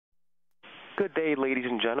Good day, ladies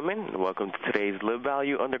and gentlemen, and welcome to today's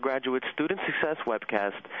Lib-Value Undergraduate Student Success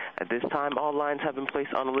webcast. At this time, all lines have been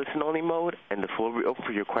placed on a listen-only mode, and the floor will be open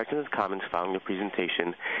for your questions and comments following your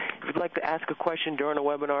presentation. If you'd like to ask a question during the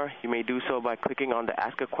webinar, you may do so by clicking on the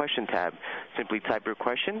Ask a Question tab. Simply type your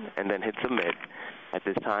question and then hit Submit. At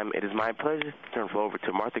this time, it is my pleasure to turn the floor over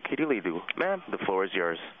to Martha Kitty-Lidu. Ma'am, the floor is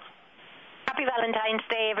yours. Happy Valentine's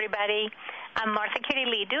Day, everybody. I'm Martha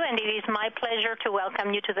Kitty-Lidu, and it is my pleasure to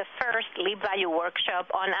welcome you to the first Lib-Value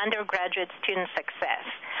workshop on undergraduate student success.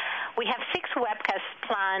 We have 6 webcasts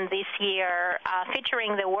planned this year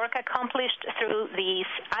featuring the work accomplished through the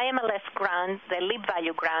IMLS grant, the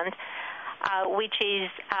Lib-Value grant, which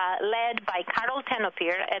is led by Carol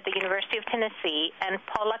Tenopir at the University of Tennessee and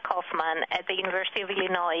Paula Kaufman at the University of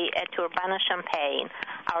Illinois at Urbana-Champaign,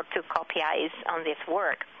 our 2 co-PIs on this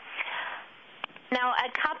work. Now,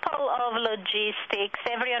 a couple of logistics.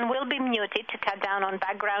 Everyone will be muted to cut down on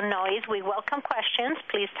background noise. We welcome questions.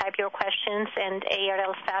 Please type your questions, and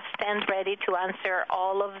ARL staff stands ready to answer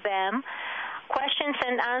all of them. Questions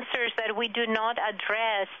and answers that we do not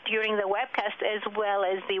address during the webcast, as well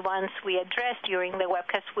as the ones we address during the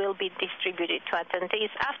webcast, will be distributed to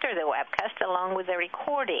attendees after the webcast, along with the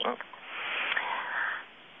recording.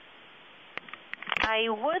 I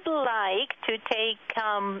would like to take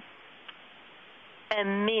a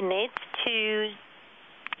minute to,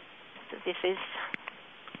 this is,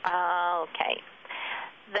 okay.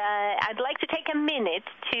 I'd like to take a minute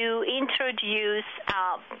to introduce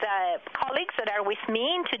the colleagues that are with me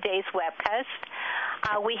in today's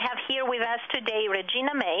webcast. We have here with us today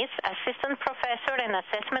Regina Mays, Assistant Professor and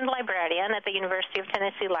Assessment Librarian at the University of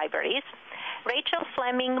Tennessee Libraries, Rachel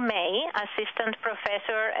Fleming-May, Assistant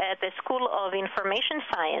Professor at the School of Information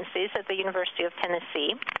Sciences at the University of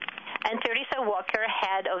Tennessee, and Teresa Walker,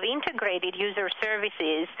 Head of Integrated User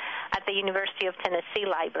Services at the University of Tennessee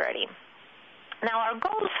Library. Now, our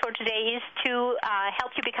goals for today is to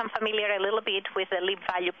help you become familiar a little bit with the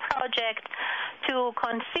Lib-Value project, to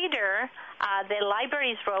consider the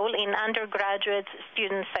library's role in undergraduate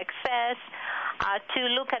student success, to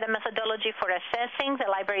look at a methodology for assessing the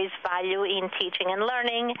library's value in teaching and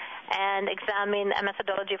learning, and examine a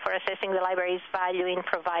methodology for assessing the library's value in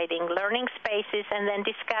providing learning spaces, and then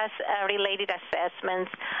discuss related assessments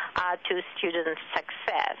to student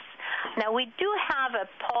success. Now, we do have a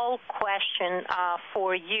poll question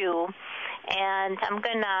for you, and I'm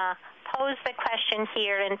going to pose the question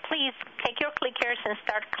here, and please take your clickers and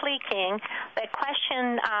start clicking. The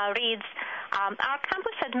question reads, our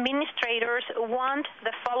campus administrators want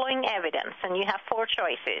the following evidence, and you have 4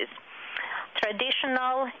 choices.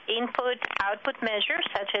 Traditional input-output measures,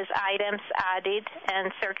 such as items added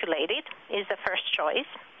and circulated, is the first choice.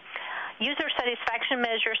 User satisfaction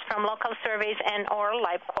measures from local surveys and or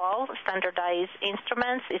LibQual, standardized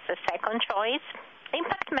instruments, is the second choice.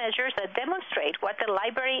 Impact measures that demonstrate what the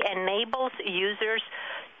library enables users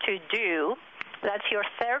to do, that's your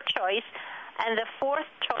third choice. And the fourth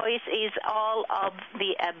choice is all of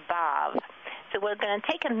the above. So we're going to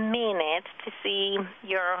take a minute to see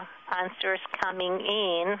your answers coming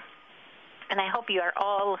in. And I hope you are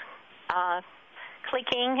all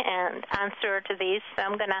clicking and answer to this. So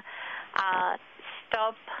I'm going to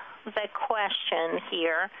stop the question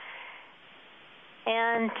here.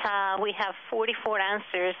 And we have 44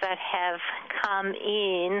 answers that have come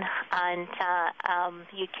in, and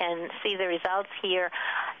you can see the results here.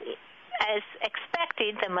 As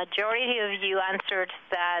expected, the majority of you answered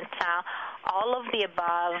that all of the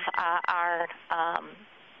above are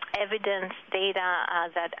evidence data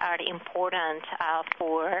that are important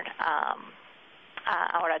for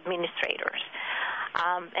our administrators.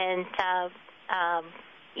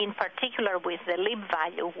 In particular with the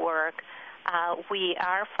Lib-Value work, we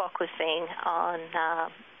are focusing on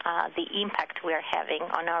the impact we are having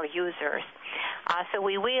on our users. So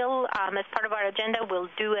we will, as part of our agenda, we'll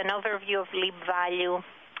do an overview of Lib-Value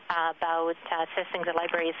about assessing the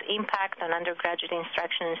library's impact on undergraduate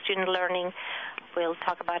instruction and student learning. We'll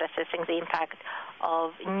talk about assessing the impact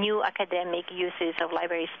of new academic uses of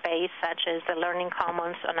library space, such as the Learning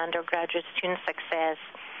Commons on undergraduate student success,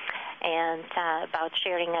 and about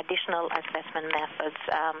sharing additional assessment methods.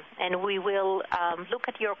 And we will look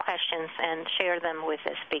at your questions and share them with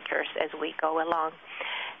the speakers as we go along.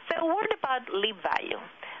 So a word about Lib-Value.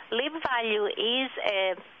 Lib-Value is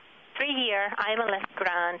a 3-year IMLS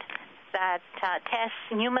grant that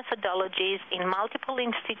tests new methodologies in multiple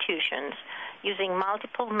institutions using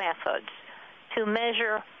multiple methods to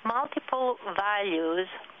measure multiple values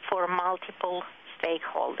for multiple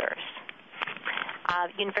stakeholders.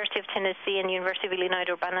 University of Tennessee and University of Illinois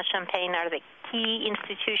Urbana-Champaign are the key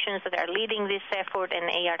institutions that are leading this effort, and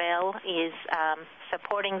ARL is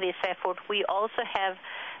supporting this effort. We also have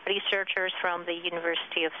researchers from the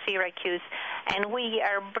University of Syracuse, and we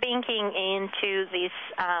are bringing into this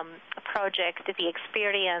project the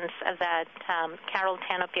experience that Carol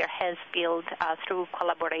Tanopier has built through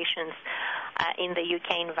collaborations in the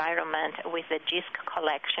UK environment with the JISC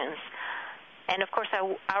collections. And, of course,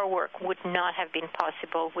 our work would not have been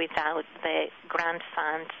possible without the grant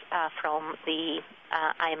funds from the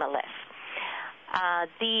IMLS.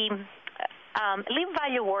 The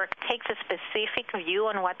Lib-Value work takes a specific view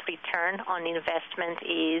on what return on investment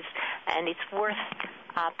is, and it's worth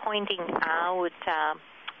pointing out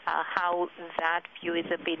how that view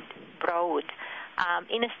is a bit broad.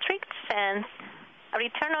 In a strict sense, a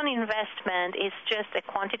return on investment is just a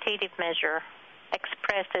quantitative measure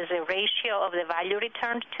expressed as a ratio of the value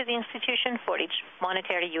returned to the institution for each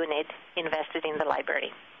monetary unit invested in the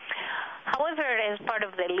library. However, as part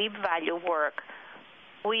of the Lib-Value work,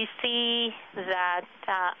 we see that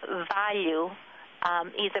value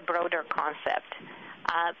is a broader concept.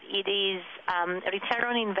 It is return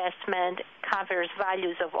on investment covers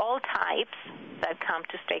values of all types that come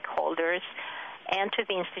to stakeholders and to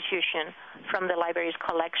the institution from the library's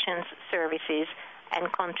collections, services, and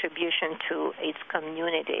contribution to its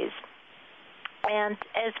communities. And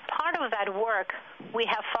as part of that work, we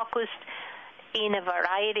have focused in a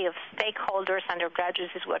variety of stakeholders.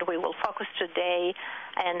 Undergraduates is what we will focus today,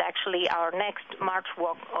 and actually our next March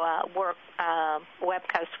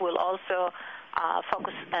webcast will also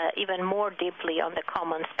focus even more deeply on the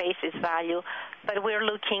common spaces value, but we're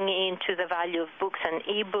looking into the value of books and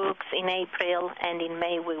e-books in April, and in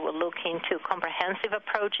May we will look into comprehensive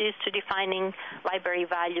approaches to defining library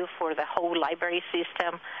value for the whole library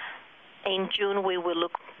system. In June, we will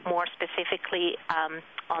look more specifically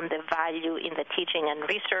on the value in the teaching and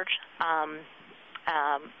research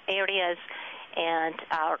areas, and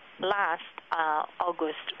our last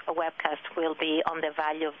August webcast will be on the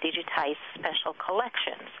value of digitized special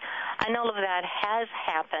collections. And all of that has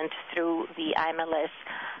happened through the IMLS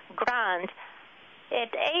grant.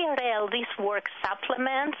 At ARL, this work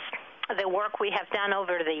supplements the work we have done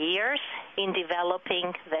over the years in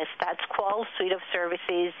developing the StatsQual suite of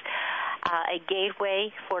services, a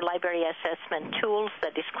gateway for library assessment tools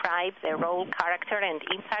that describe the role, character, and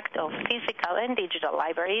impact of physical and digital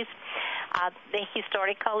libraries, the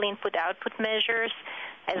historical input-output measures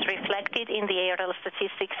as reflected in the ARL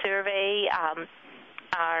Statistics Survey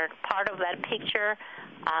are part of that picture.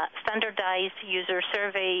 Standardized user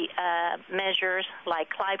survey measures like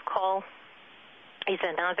LibCall is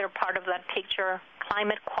another part of that picture.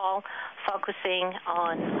 Climate Qual, focusing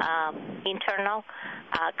on internal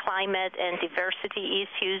climate and diversity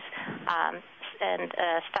issues and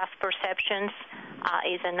staff perceptions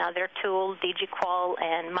is another tool. DigiQual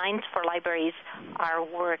and Minds for Libraries are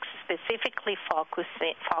works specifically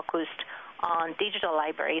focused on digital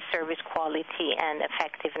library service quality and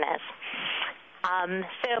effectiveness.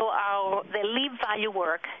 So the Lib-Value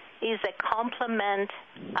work is a complement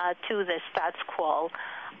to the StatsQual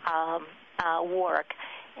work.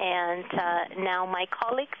 And now my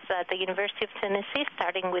colleagues at the University of Tennessee,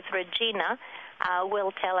 starting with Regina,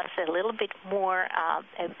 will tell us a little bit more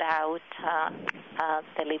about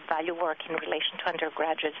the Lib-Value work in relation to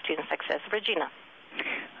undergraduate student success. Regina.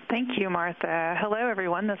 Thank you, Martha. Hello,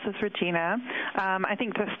 everyone. This is Regina. I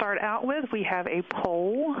think to start out with, we have a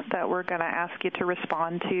poll that we're going to ask you to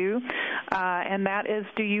respond to, and that is,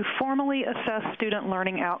 do you formally assess student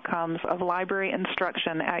learning outcomes of library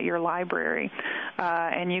instruction at your library?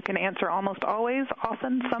 And you can answer almost always,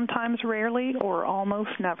 often, sometimes, rarely, or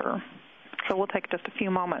almost never. So we'll take just a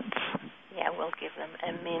few moments. Yeah, we'll give them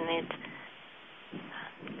a minute.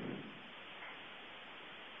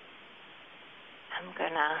 I'm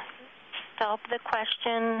going to stop the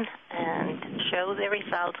question and show the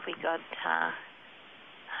results. We got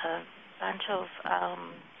a bunch of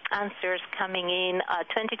answers coming in.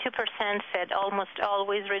 22% said almost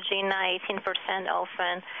always, Regina, 18%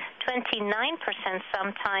 often, 29%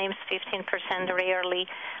 sometimes, 15% rarely,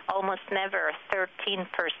 almost never, 13%.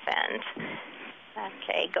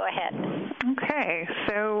 Okay, go ahead. Okay,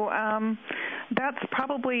 so that's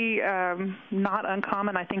probably not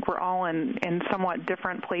uncommon. I think we're all in somewhat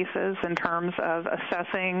different places in terms of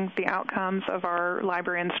assessing the outcomes of our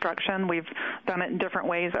library instruction. We've done it in different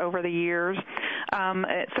ways over the years.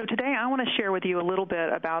 So today I want to share with you a little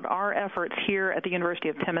bit about our efforts here at the University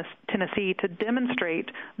of Tennessee to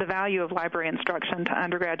demonstrate the value of library instruction to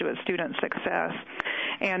undergraduate student success.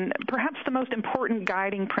 And perhaps the most important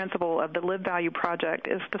guiding principle of the Lib-Value project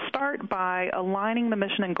is to start by aligning the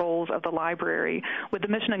mission and goals of the library with the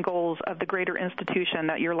mission and goals of the greater institution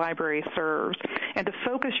that your library serves, and to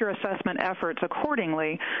focus your assessment efforts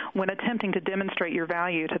accordingly when attempting to demonstrate your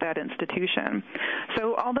value to that institution.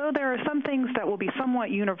 So although there are some things that will be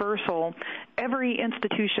somewhat universal, every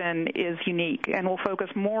institution is unique and will focus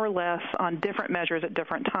more or less on different measures at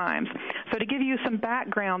different times. So to give you some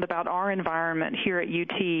background about our environment here at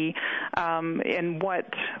UT and what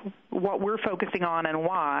we're focusing on and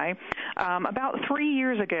why, about 3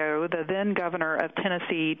 years ago, the then governor of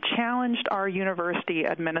Tennessee challenged our university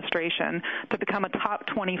administration to become a top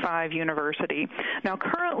 25 university. Now,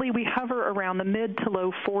 currently, we hover around the mid to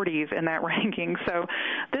low 40s in that ranking, so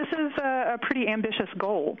this is a pretty ambitious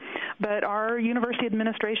goal. But our university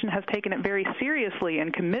administration has taken it very seriously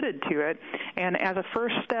and committed to it, and as a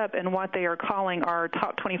first step in what they are calling our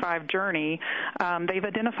top 25 journey, they've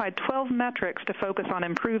identified 12 metrics to focus on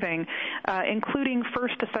improving, including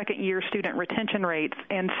first to second year student retention rates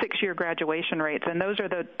and six-year graduation rates. And those are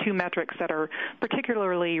the two metrics that are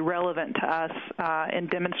particularly relevant to us in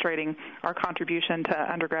demonstrating our contribution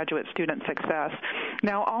to undergraduate student success.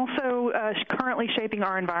 Now, also currently shaping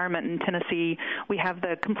our environment in Tennessee, we have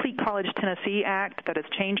the Complete College Tennessee Act that has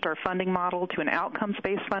changed our funding model to an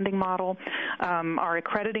outcomes-based funding model. Our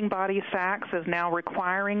accrediting body, SACS, is now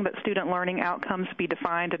requiring that student learning outcomes be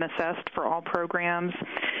defined and assessed for all programs.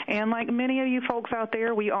 And like many of you folks out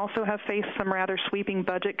there, we also have faced some rather sweeping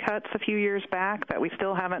budget cuts a few years back that we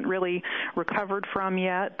still haven't really recovered from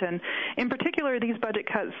yet. And in particular, these budget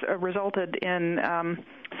cuts resulted in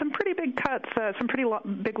some pretty big cuts, some pretty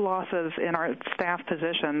big losses in our staff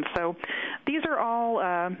positions. So these are all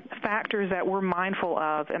factors that we're mindful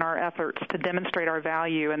of in our efforts to demonstrate our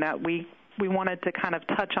value, and that we wanted to kind of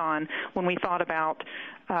touch on when we thought about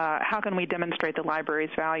how can we demonstrate the library's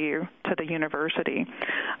value to the university.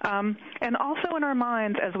 And also in our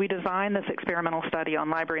minds, as we designed this experimental study on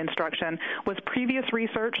library instruction, was previous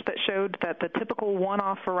research that showed that the typical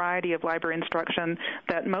one-off variety of library instruction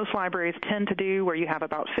that most libraries tend to do, where you have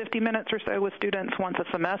about 50 minutes or so with students once a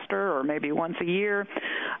semester or maybe once a year,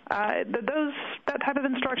 that type of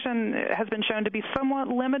instruction has been shown to be somewhat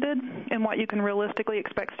limited in what you can realistically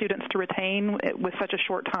expect students to retain with such a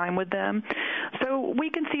short time with them. So we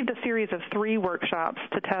conceived a series of 3 workshops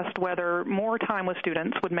to test whether more time with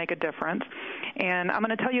students would make a difference. And I'm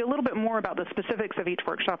going to tell you a little bit more about the specifics of each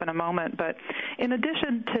workshop in a moment. But in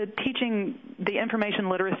addition to teaching the information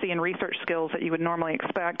literacy and research skills that you would normally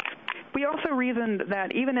expect, we also reasoned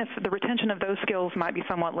that even if the retention of those skills might be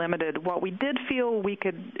somewhat limited, what we did feel we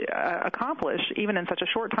could accomplish, even in such a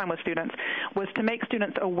short time with students, was to make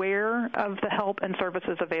students aware of the help and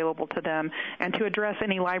services available to them, and to address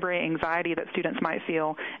any library anxiety that students might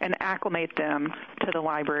feel and acclimate them to the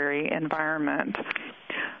library environment.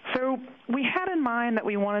 So we had in mind that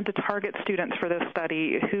we wanted to target students for this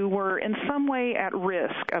study who were in some way at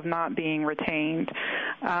risk of not being retained.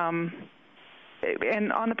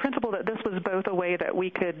 And on the principle that this was both a way that we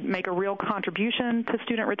could make a real contribution to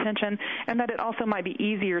student retention, and that it also might be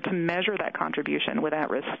easier to measure that contribution with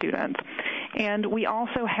at-risk students. And we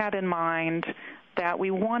also had in mind that we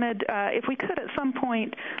wanted, if we could at some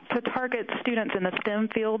point, to target students in the STEM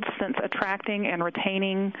fields, since attracting and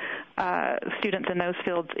retaining students in those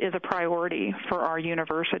fields is a priority for our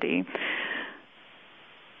university.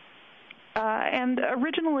 And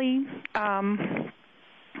originally,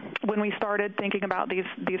 when we started thinking about these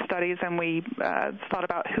studies and we thought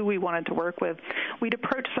about who we wanted to work with, we'd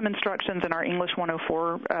approached some instructions in our English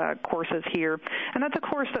 104 courses here. And that's a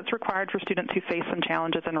course that's required for students who face some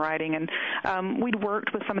challenges in writing. And we'd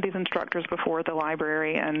worked with some of these instructors before at the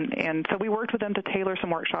library, and so we worked with them to tailor some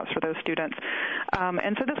workshops for those students.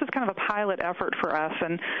 And so this is kind of a pilot effort for us.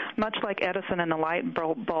 And much like Edison and the light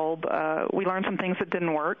bulb, we learned some things that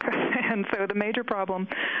didn't work. And so the major problem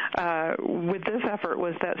with this effort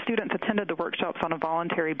was that students attended the workshops on a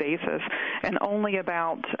voluntary basis, and only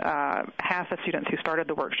about half the students who started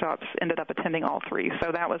the workshops ended up attending all 3.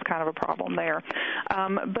 So that was kind of a problem there.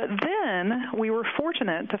 But then we were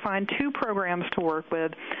fortunate to find 2 programs to work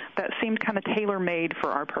with that seemed kind of tailor-made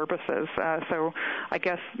for our purposes. So I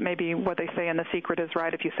guess maybe what they say in The Secret is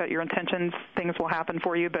right. If you set your intentions, things will happen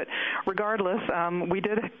for you. But regardless, we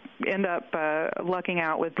did end up lucking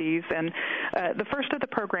out with these. And the first of the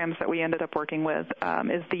programs that we ended up working with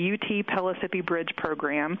is is the UT Pellissippi Bridge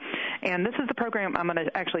Program. And this is the program I'm going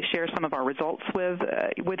to actually share some of our results with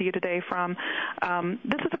you today from.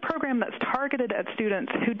 This is a program that's targeted at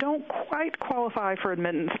students who don't quite qualify for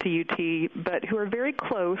admittance to UT, but who are very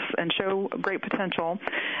close and show great potential.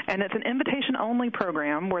 And it's an invitation-only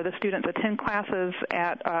program where the students attend classes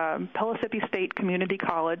at Pellissippi State Community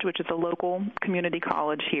College, which is a local community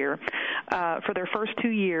college here, for their first 2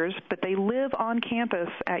 years, but they live on campus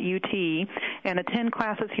at UT and attend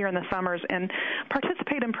classes here in the summers and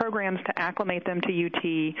participate in programs to acclimate them to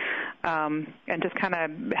UT and just kind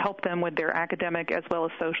of help them with their academic as well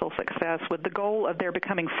as social success with the goal of their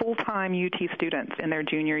becoming full-time UT students in their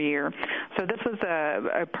junior year. So this is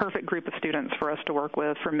a perfect group of students for us to work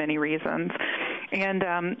with for many reasons. And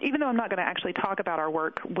even though I'm not going to actually talk about our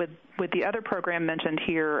work with the other program mentioned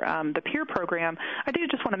here, the peer program, I do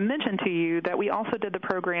just want to mention to you that we also did the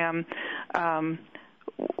program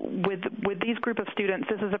with these group of students.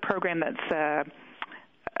 This is a program that's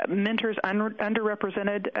mentors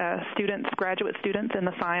underrepresented students, graduate students in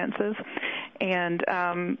the sciences. And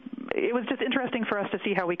it was just interesting for us to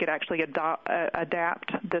see how we could actually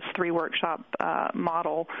adapt this 3-workshop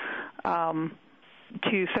model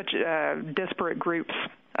to such disparate groups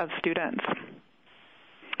of students.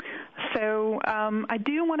 So I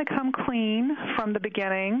do want to come clean from the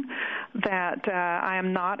beginning that I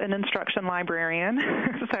am not an instruction librarian,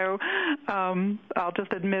 so I'll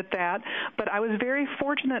just admit that. But I was very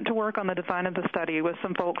fortunate to work on the design of the study with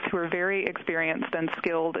some folks who are very experienced and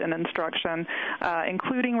skilled in instruction,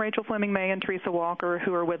 including Rachel Fleming-May and Teresa Walker,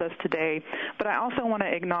 who are with us today. But I also want to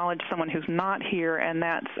acknowledge someone who's not here, and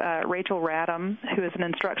that's Rachel Radham, who is an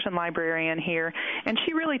instruction librarian here. And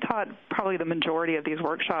she really taught probably the majority of these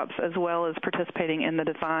workshops as well as participating in the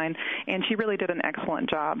design, and she really did an excellent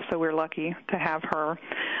job, so we're lucky to have her.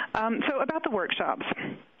 So about the workshops.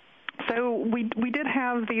 So we did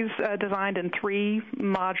have these designed in 3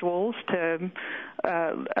 modules to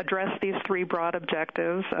address these 3 broad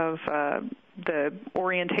objectives of the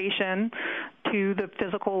orientation to the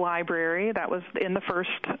physical library. That was in the first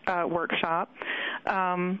workshop.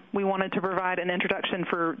 We wanted to provide an introduction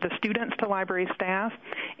for the students to library staff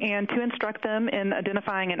and to instruct them in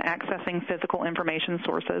identifying and accessing physical information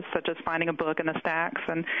sources, such as finding a book in the stacks.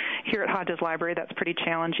 And here at Hodges Library, that's pretty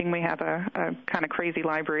challenging. We have a kind of crazy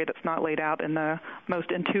library that's not laid out in the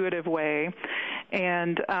most intuitive way.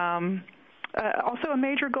 And also a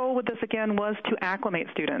major goal with this, again, was to acclimate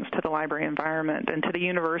students to the library environment and to the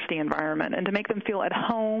university environment and to make them feel at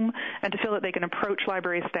home and to feel that they can approach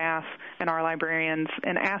library staff and our librarians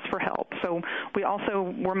and ask for help. So we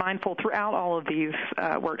also were mindful throughout all of these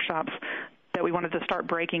workshops that we wanted to start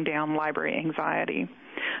breaking down library anxiety.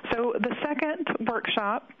 So the second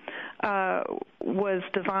workshop was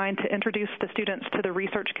designed to introduce the students to the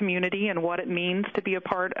research community and what it means to be a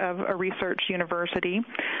part of a research university.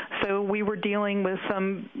 So we were dealing with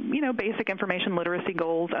some, basic information literacy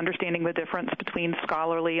goals, understanding the difference between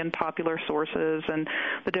scholarly and popular sources and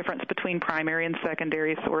the difference between primary and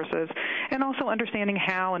secondary sources, and also understanding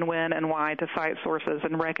how and when and why to cite sources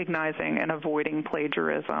and recognizing and avoiding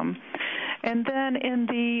plagiarism. And then in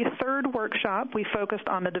the third workshop, we focused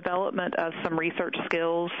on the development of some research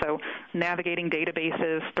skills, so navigating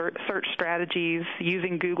databases, search strategies,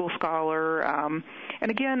 using Google Scholar. And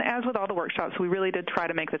again, as with all the workshops, we really did try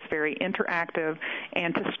to make this very interactive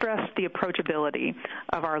and to stress the approachability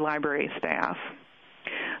of our library staff.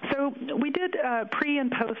 So we did pre-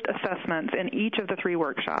 and post-assessments in each of the 3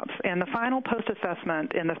 workshops, and the final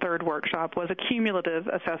post-assessment in the third workshop was a cumulative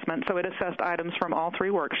assessment, so it assessed items from all 3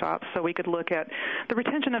 workshops, so we could look at the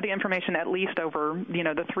retention of the information at least over,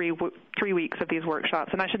 the 3 weeks of these workshops.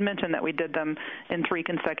 And I should mention that we did them in 3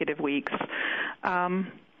 consecutive weeks.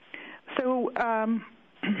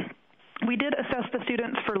 We did assess the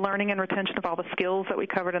students for learning and retention of all the skills that we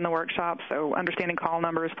covered in the workshop, so understanding call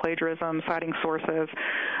numbers, plagiarism, citing sources,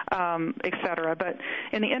 et cetera. But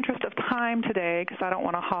in the interest of time today, because I don't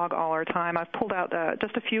want to hog all our time, I've pulled out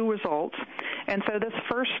just a few results. And so this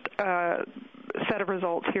first set of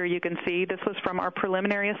results here you can see, this was from our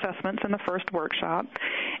preliminary assessments in the first workshop.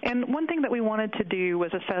 And one thing that we wanted to do was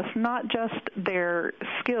assess not just their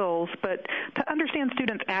skills, but to understand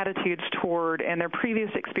students' attitudes toward and their previous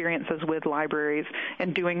experiences with libraries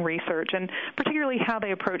and doing research, and particularly how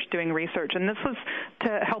they approach doing research. And this was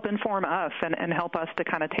to help inform us and help us to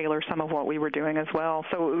kind of tailor some of what we were doing as well.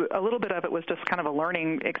 So a little bit of it was just kind of a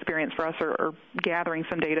learning experience for us, or gathering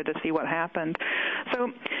some data to see what happened. So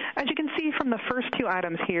as you can see from the first first two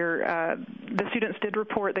items here, the students did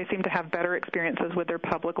report they seem to have better experiences with their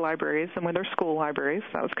public libraries than with their school libraries.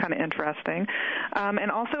 That was kind of interesting.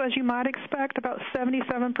 And also, as you might expect, about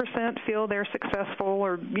 77% feel they're successful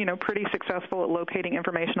or, pretty successful at locating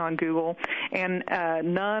information on Google. And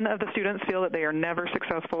none of the students feel that they are never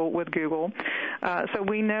successful with Google. So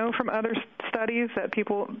we know from other studies that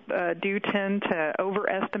people do tend to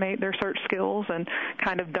overestimate their search skills and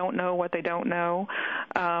kind of don't know what they don't know.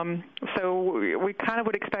 So we kind of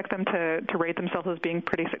would expect them to rate themselves as being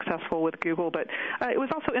pretty successful with Google. But it was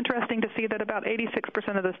also interesting to see that about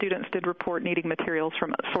 86% of the students did report needing materials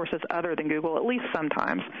from sources other than Google, at least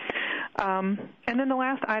sometimes. And then the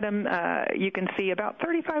last item, you can see about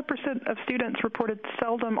 35% of students reported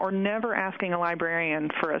seldom or never asking a librarian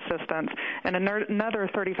for assistance, and another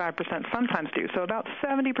 35% sometimes do. So about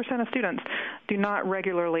 70% of students do not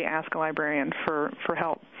regularly ask a librarian for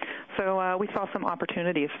help. So we saw some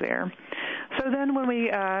opportunities there. So then when we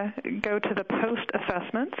go to the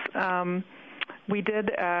post-assessments, we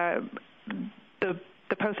did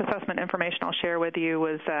the post-assessment information I'll share with you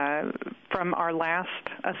was from our last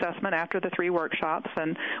assessment after the 3 workshops,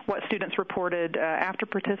 and what students reported after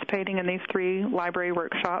participating in these 3 library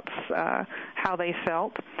workshops, how they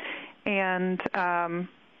felt. And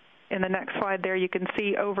in the next slide there, you can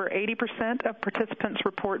see over 80% of participants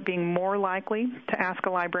report being more likely to ask a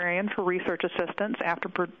librarian for research assistance after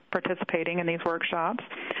participating in these workshops.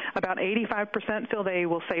 About 85% feel they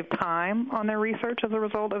will save time on their research as a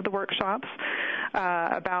result of the workshops.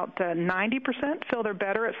 About 90% feel they're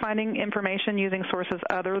better at finding information using sources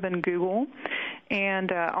other than Google.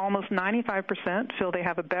 And almost 95% feel they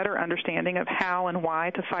have a better understanding of how and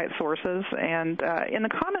why to cite sources. And in the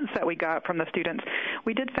comments that we got from the students,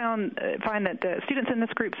 we did find that the students in this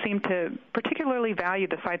group seemed to particularly value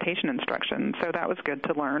the citation instruction, so that was good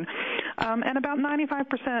to learn. And about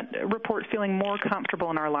 95% report feeling more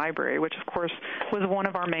comfortable in our library, which, of course, was one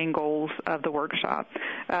of our main goals of the workshop,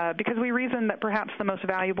 because we reasoned that perhaps the most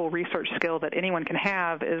valuable research skill that anyone can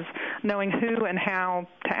have is knowing who and how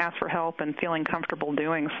to ask for help and feeling comfortable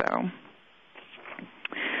doing so.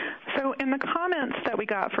 So in the comments that we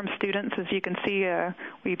got from students, as you can see,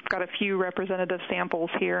 we've got a few representative samples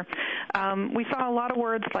here. We saw a lot of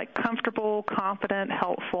words like comfortable, confident,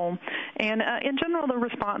 helpful, and in general, the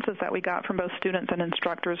responses that we got from both students and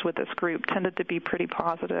instructors with this group tended to be pretty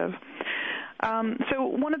positive. So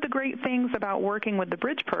one of the great things about working with the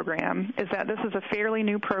Bridge program is that this is a fairly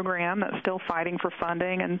new program that's still fighting for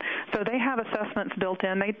funding, and so they have assessments built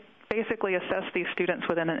in. They basically assess these students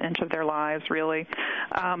within an inch of their lives, really.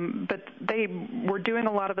 But they were doing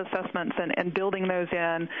a lot of assessments and building those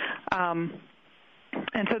in.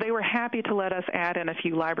 And so they were happy to let us add in a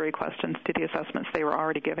few library questions to the assessments they were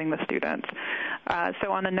already giving the students.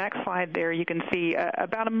 So on the next slide there, you can see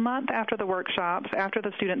about a month after the workshops, after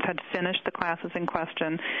the students had finished the classes in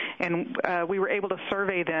question, and we were able to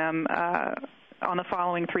survey them on the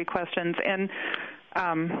following 3 questions. And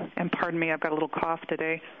pardon me, I've got a little cough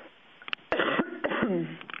today.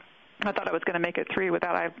 I thought I was going to make it 3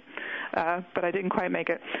 without but I didn't quite make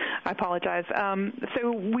it. I apologize.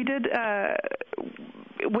 So we did,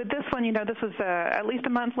 with this one, this was at least a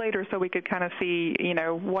month later, so we could kind of see,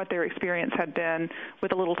 what their experience had been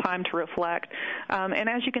with a little time to reflect. And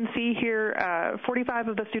as you can see here, 45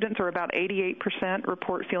 of the students, or about 88%,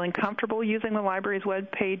 report feeling comfortable using the library's web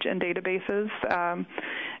page and databases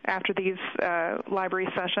after these library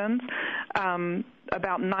sessions.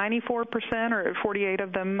 About 94%, or 48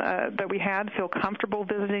 of them that we had, feel comfortable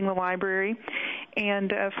visiting the library,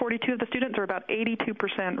 and 42 of the students, or about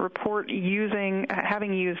 82%, report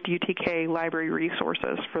having used UTK library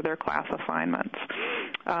resources for their class assignments.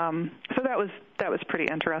 So that was pretty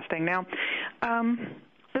interesting. Now,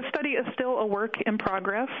 the study is still a work in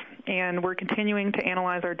progress, and we're continuing to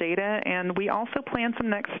analyze our data, and we also plan some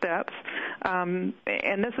next steps. And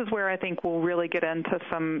this is where I think we'll really get into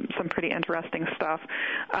some pretty interesting stuff.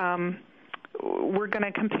 We're going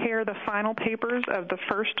to compare the final papers of the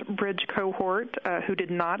first Bridge cohort who did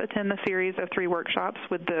not attend the series of 3 workshops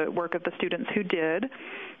with the work of the students who did.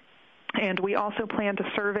 And we also plan to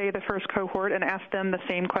survey the first cohort and ask them the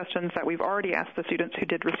same questions that we've already asked the students who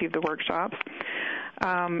did receive the workshops,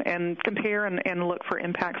 and compare and look for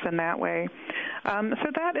impacts in that way.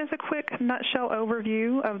 So that is a quick nutshell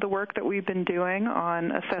overview of the work that we've been doing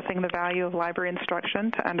on assessing the value of library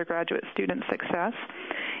instruction to undergraduate student success.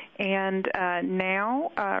 And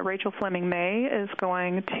now Rachel Fleming-May is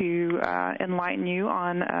going to enlighten you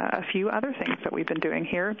on a few other things that we've been doing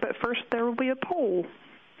here. But first, there will be a poll.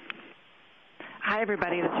 Hi,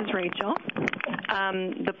 everybody. This is Rachel.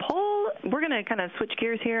 The poll, we're going to kind of switch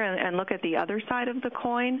gears here and look at the other side of the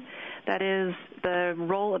coin. that is the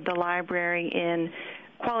role of the library in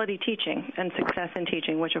quality teaching and success in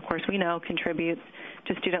teaching, which of course we know contributes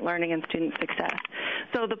to student learning and student success.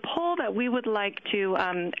 So the poll that we would like to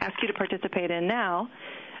ask you to participate in now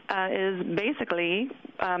is basically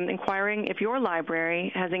inquiring if your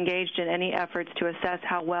library has engaged in any efforts to assess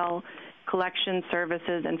how well collection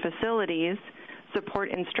services and facilities support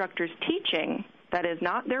instructors' teaching, that is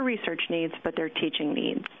not their research needs, but their teaching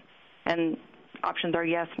needs. And options are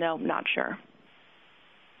yes, no, not sure.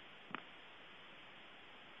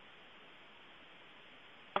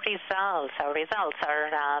 Our results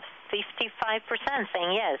are 55%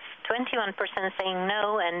 saying yes, 21% saying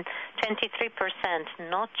no, and 23%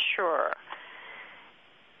 not sure.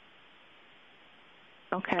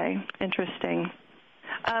 Okay, interesting.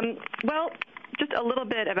 Well, just a little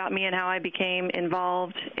bit about me and how I became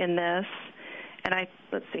involved in this. And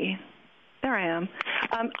let's see. There I am.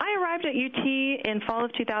 I arrived at UT in fall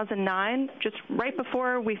of 2009, just right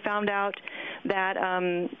before we found out that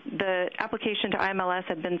the application to IMLS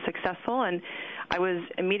had been successful, and I was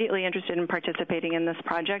immediately interested in participating in this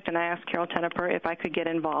project, and I asked Carol Tenneper if I could get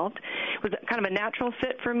involved. It was kind of a natural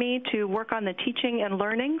fit for me to work on the teaching and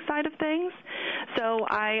learning side of things. So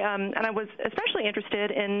I was especially interested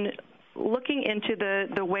in looking into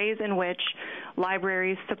the ways in which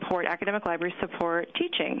academic libraries support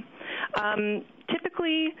teaching.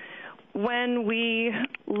 Typically, when we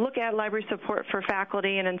look at library support for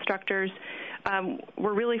faculty and instructors,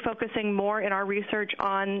 we're really focusing more in our research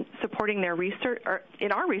on supporting their research, or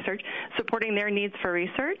in our research, supporting their needs for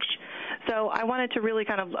research. So I wanted to really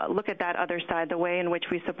kind of look at that other side, the way in which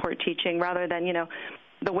we support teaching, rather than,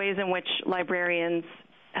 the ways in which librarians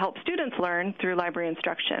help students learn through library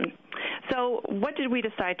instruction. So what did we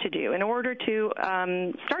decide to do? In order to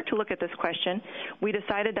start to look at this question, we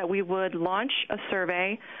decided that we would launch a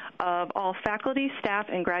survey of all faculty, staff,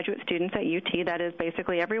 and graduate students at UT, that is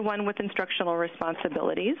basically everyone with instructional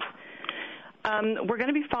responsibilities. We're going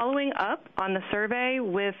to be following up on the survey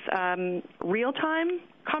with real-time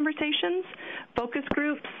conversations, focus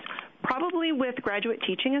groups, probably with graduate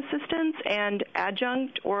teaching assistants and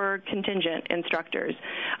adjunct or contingent instructors.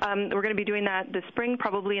 We're going to be doing that this spring,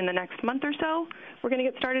 probably in the next month or so. We're going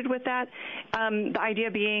to get started with that. The idea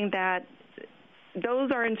being that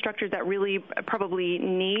those are instructors that really probably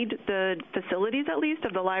need the facilities, at least,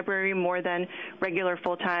 of the library more than regular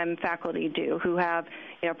full-time faculty do, who have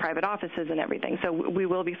private offices and everything. So we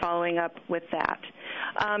will be following up with that.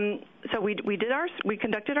 So we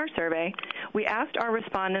conducted our survey. We asked our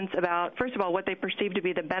respondents about, first of all, what they perceived to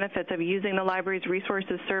be the benefits of using the library's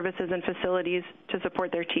resources, services, and facilities to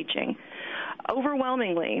support their teaching.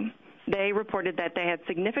 Overwhelmingly, they reported that they had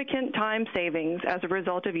significant time savings as a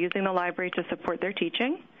result of using the library to support their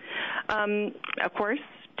teaching. Of course,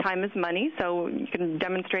 time is money, so you can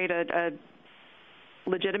demonstrate a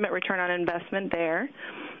legitimate return on investment there.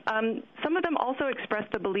 Some of them also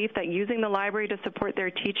expressed the belief that using the library to support their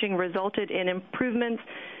teaching resulted in improvements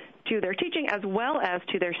to their teaching as well as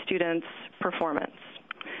to their students' performance.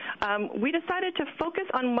 We decided to focus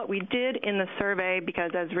on what we did in the survey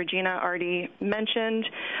because, as Regina already mentioned,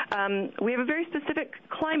 we have a very specific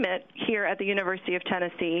climate here at the University of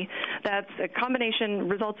Tennessee that's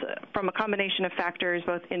results from a combination of factors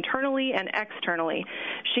both internally and externally.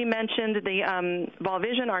 She mentioned the Vol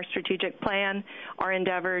Vision, our strategic plan, our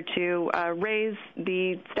endeavor to raise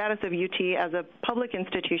the status of UT as a public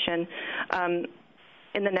institution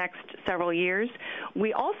in the next several years.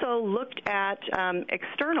 We also looked at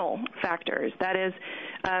external factors. That is,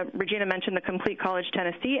 Regina mentioned the Complete College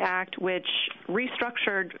Tennessee Act, which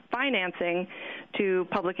restructured financing to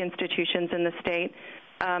public institutions in the state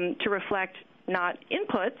to reflect not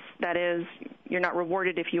inputs, that is, you're not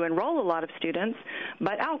rewarded if you enroll a lot of students,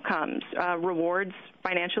 but outcomes. Rewards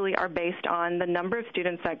financially are based on the number of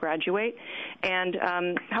students that graduate and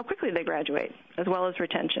how quickly they graduate, as well as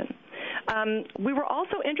retention. We were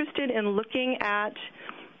also interested in looking at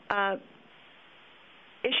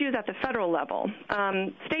issues at the federal level,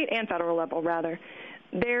 state and federal level, rather.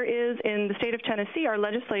 There is, in the state of Tennessee, our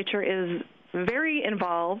legislature is very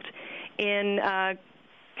involved in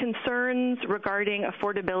concerns regarding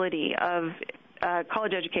affordability of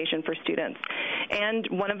college education for students. And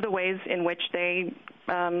one of the ways in which they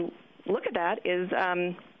look at that is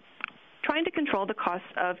trying to control the cost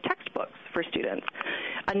of textbooks for students.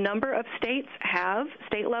 A number of states have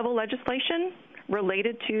state-level legislation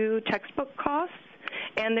related to textbook costs,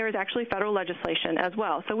 and there is actually federal legislation as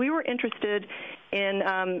well. So we were interested in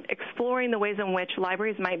exploring the ways in which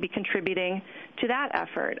libraries might be contributing to that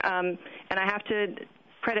effort. And I have to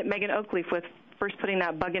credit Megan Oakleaf with first putting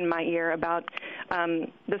that bug in my ear about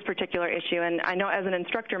this particular issue. And I know as an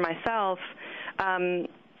instructor myself,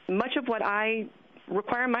 much of what I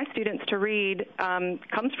require my students to read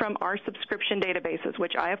comes from our subscription databases,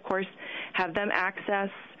 which I, of course, have them access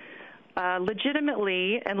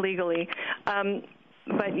legitimately and legally.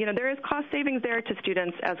 But, you know, there is cost savings there to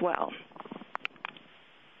students as well.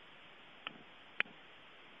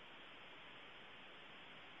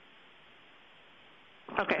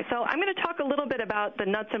 Okay, so I'm going to talk a little bit about the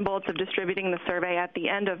nuts and bolts of distributing the survey at the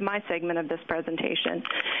end of my segment of this presentation.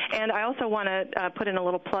 And I also want to put in a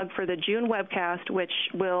little plug for the June webcast, which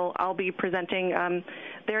I'll be presenting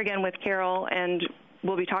there again with Carol, and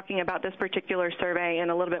we'll be talking about this particular survey in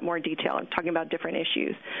a little bit more detail and talking about different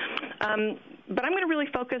issues. But I'm going to really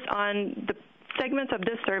focus on the segments of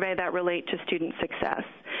this survey that relate to student success.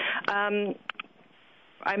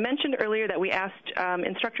 I mentioned earlier that we asked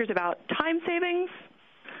instructors about time savings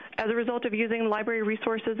as a result of using library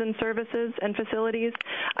resources and services and facilities.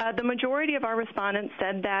 The majority of our respondents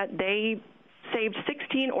said that they saved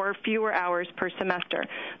 16 or fewer hours per semester.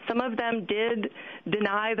 Some of them did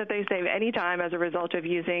deny that they save any time as a result of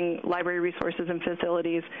using library resources and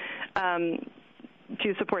facilities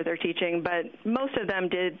to support their teaching, but most of them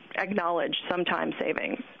did acknowledge some time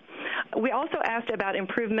savings. We also asked about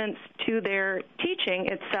improvements to their teaching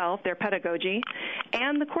itself, their pedagogy,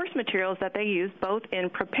 and the course materials that they use both in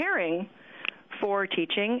preparing for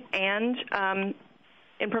teaching and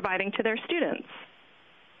in providing to their students.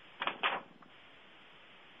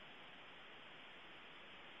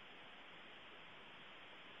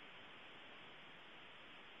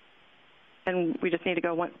 And we just need to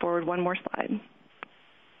go forward one more slide.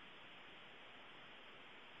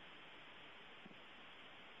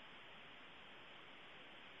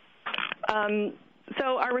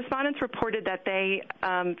 So our respondents reported that they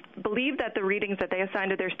believe that the readings that they assigned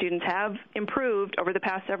to their students have improved over the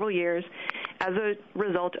past several years as a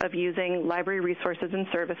result of using library resources and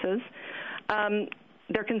services.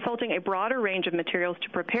 They're consulting a broader range of materials to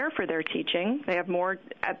prepare for their teaching. They have more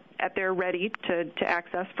at their ready to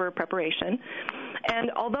access for preparation.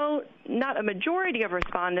 And although not a majority of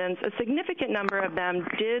respondents, a significant number of them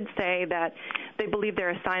did say that they believe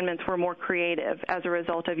their assignments were more creative as a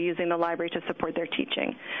result of using the library to support their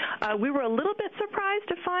teaching. We were a little bit surprised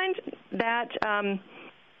to find that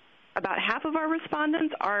about half of our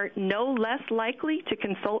respondents are no less likely to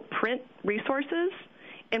consult print resources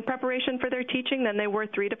in preparation for their teaching than they were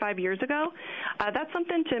 3 to 5 years ago. That's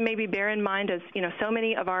something to maybe bear in mind, as you know, so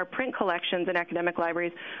many of our print collections in academic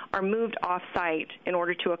libraries are moved off-site in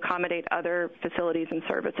order to accommodate other facilities and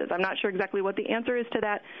services. I'm not sure exactly what the answer is to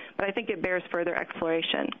that, but I think it bears further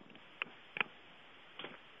exploration.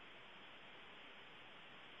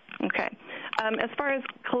 Okay. As far as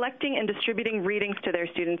collecting and distributing readings to their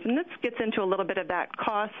students, and this gets into a little bit of that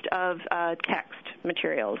cost of text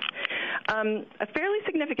materials. A fairly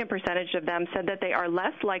significant percentage of them said that they are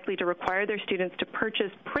less likely to require their students to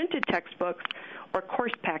purchase printed textbooks or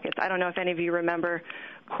course packets. I don't know if any of you remember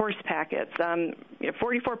course packets.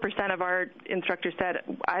 44% of our instructors said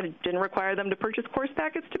I didn't require them to purchase course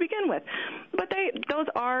packets to begin with. But those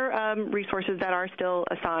are resources that are still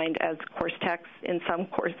assigned as course texts in some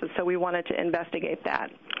courses, so we wanted to investigate that.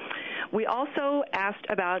 We also asked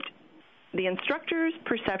about the instructor's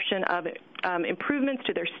perception of improvements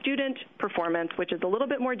to their student performance, which is a little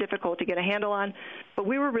bit more difficult to get a handle on, but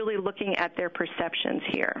we were really looking at their perceptions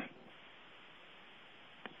here.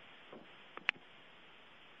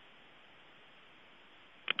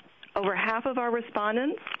 Over half of our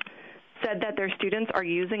respondents said that their students are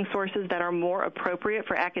using sources that are more appropriate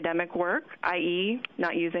for academic work, i.e.,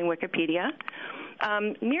 not using Wikipedia.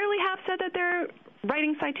 Nearly half said that they're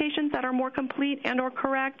writing citations that are more complete and or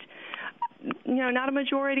correct. You know, not a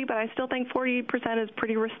majority, but I still think 40% is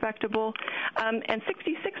pretty respectable. And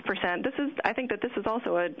 66%, I think that this is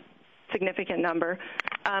also a significant number,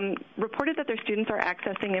 reported that their students are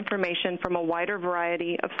accessing information from a wider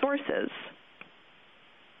variety of sources.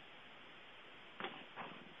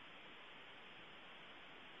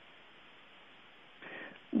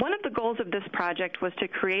 One of the goals of this project was to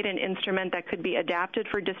create an instrument that could be adapted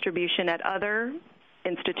for distribution at other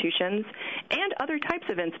institutions and other types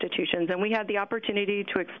of institutions, and we had the opportunity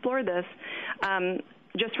to explore this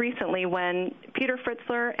just recently when Peter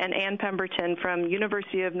Fritzler and Ann Pemberton from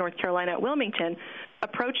University of North Carolina at Wilmington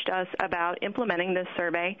approached us about implementing this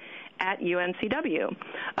survey at UNCW.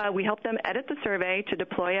 We helped them edit the survey to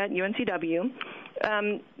deploy at UNCW.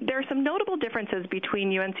 There are some notable differences between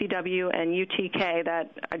UNCW and UTK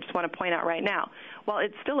that I just want to point out right now. While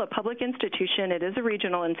it's still a public institution, it is a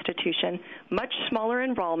regional institution, much smaller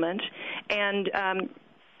enrollment, and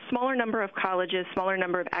smaller number of colleges, smaller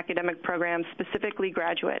number of academic programs, specifically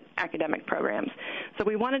graduate academic programs. So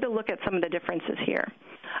we wanted to look at some of the differences here.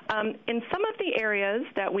 In some of the areas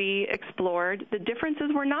that we explored, the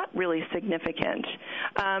differences were not really significant.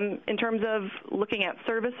 In terms of looking at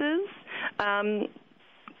services,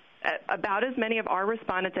 about as many of our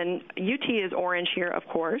respondents, and UT is orange here, of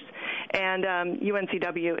course, and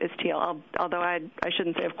UNCW is teal, although I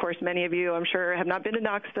shouldn't say, of course, many of you, I'm sure, have not been to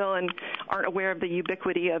Knoxville and aren't aware of the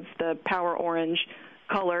ubiquity of the power orange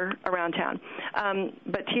color around town.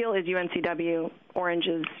 But teal is UNCW, orange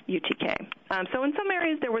is UTK. So in some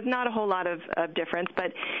areas there was not a whole lot of difference,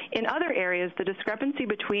 but in other areas the discrepancy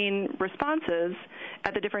between responses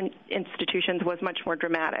at the different institutions was much more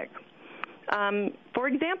dramatic. For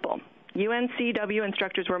example, UNCW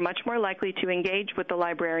instructors were much more likely to engage with the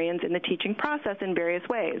librarians in the teaching process in various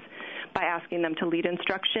ways, by asking them to lead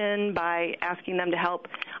instruction, by asking them to help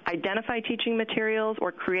identify teaching materials,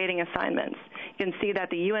 or creating assignments. You can see that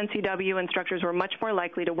the UNCW instructors were much more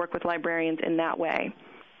likely to work with librarians in that way.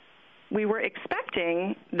 We were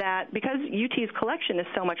expecting that because UT's collection is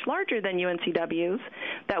so much larger than UNCW's,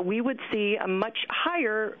 that we would see a much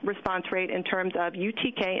higher response rate in terms of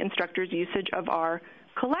UTK instructors' usage of our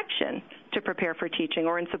collection to prepare for teaching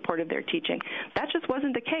or in support of their teaching. That just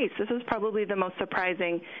wasn't the case. This is probably the most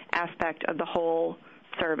surprising aspect of the whole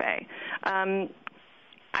survey. I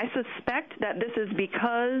suspect that this is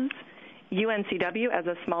because UNCW, as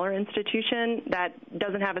a smaller institution that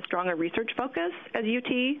doesn't have a stronger research focus as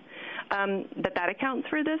UT, that accounts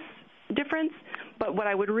for this difference. But what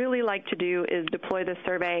I would really like to do is deploy this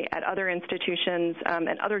survey at other institutions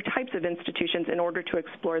and other types of institutions in order to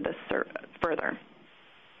explore this further.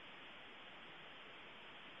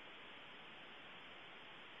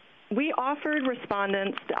 We offered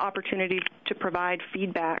respondents the opportunity to provide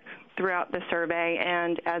feedback throughout the survey,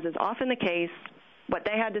 and as is often the case, what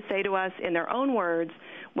they had to say to us in their own words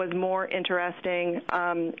was more interesting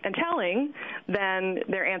and telling than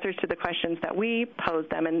their answers to the questions that we posed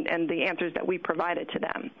them and the answers that we provided to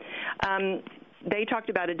them. They talked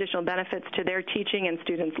about additional benefits to their teaching and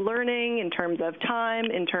students' learning in terms of time,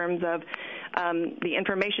 in terms of the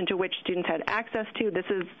information to which students had access to. This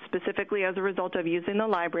is specifically as a result of using the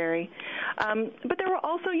library. But there were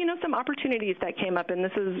also, some opportunities that came up, and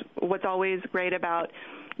this is what's always great about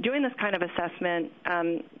doing this kind of assessment.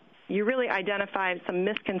 You really identify some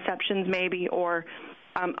misconceptions maybe, or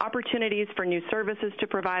opportunities for new services to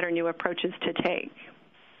provide or new approaches to take.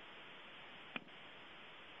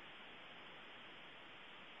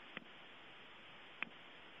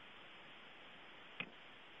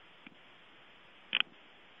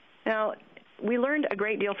 Now, we learned a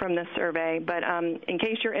great deal from this survey, but in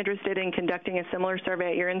case you're interested in conducting a similar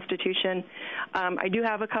survey at your institution, I do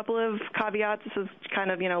have a couple of caveats. This is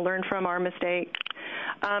kind of, learn from our mistakes.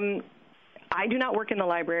 I do not work in the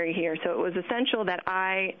library here, so it was essential that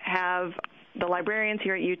I have the librarians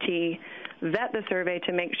here at UT vet the survey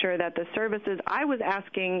to make sure that the services I was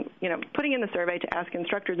asking, putting in the survey to ask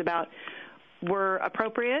instructors about were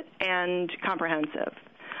appropriate and comprehensive.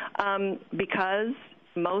 Because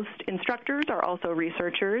most instructors are also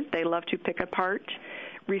researchers. They love to pick apart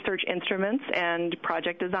research instruments and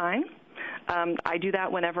project design. I do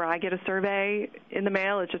that whenever I get a survey in the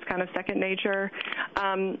mail. It's just kind of second nature.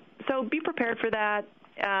 So be prepared for that.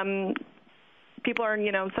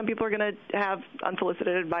 Some people are going to have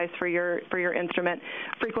unsolicited advice for your instrument.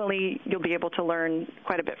 Frequently, you'll be able to learn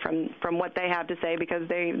quite a bit from what they have to say because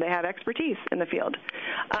they have expertise in the field.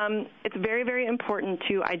 It's very, very important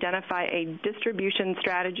to identify a distribution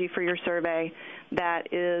strategy for your survey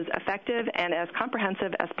that is effective and as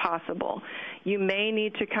comprehensive as possible. You may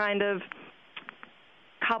need to kind of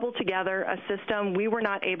cobble together a system. We were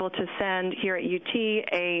not able to send here at UT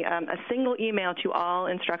a single email to all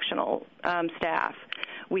instructional staff.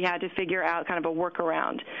 We had to figure out kind of a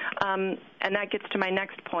workaround. And that gets to my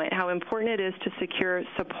next point, how important it is to secure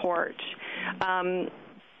support.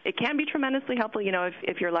 It can be tremendously helpful,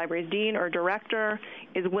 if your library's dean or director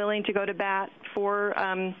is willing to go to bat for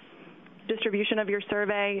distribution of your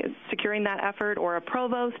survey, securing that effort, or a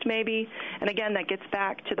provost maybe. And again, that gets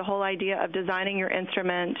back to the whole idea of designing your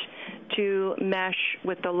instrument to mesh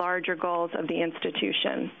with the larger goals of the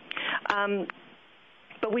institution.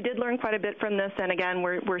 But we did learn quite a bit from this, and again,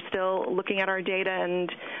 we're still looking at our data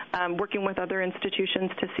and working with other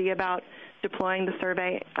institutions to see about deploying the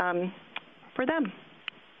survey for them.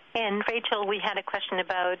 And Rachel, we had a question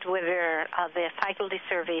about whether the faculty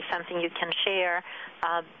survey is something you can share.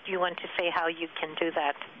 Do you want to say how you can do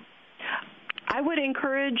that? I would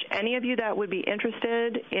encourage any of you that would be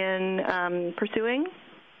interested in pursuing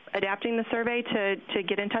adapting the survey to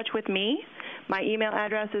get in touch with me. My email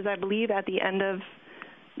address is, I believe, at the end of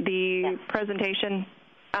the presentation.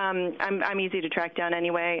 I'm easy to track down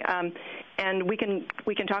anyway, and we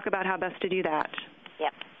can talk about how best to do that.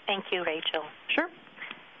 Yep. Thank you, Rachel. Sure.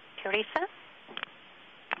 Teresa?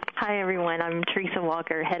 Hi, everyone. I'm Teresa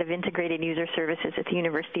Walker, Head of Integrated User Services at the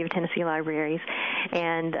University of Tennessee Libraries.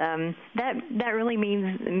 And that really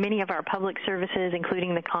means many of our public services,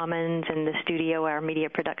 including the Commons and the studio, our media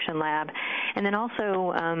production lab, and then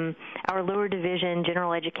also our lower division,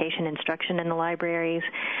 general education instruction in the libraries,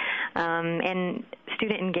 and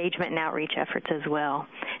student engagement and outreach efforts as well.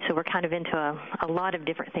 So we're kind of into a lot of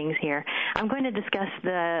different things here. I'm going to discuss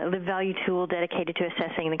the Lib-Value tool dedicated to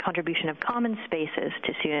assessing the contribution of common spaces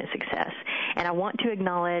to student success. And I want to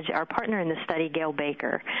acknowledge our partner in the study, Gail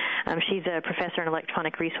Baker. She's a professor and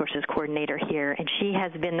electronic resources coordinator here, and she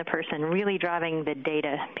has been the person really driving the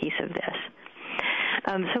data piece of this.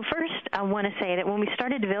 So first, I want to say that when we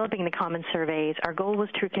started developing the Commons surveys, our goal was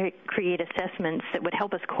to create assessments that would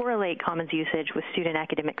help us correlate Commons usage with student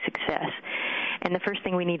academic success. And the first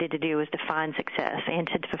thing we needed to do was define success, and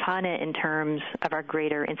to define it in terms of our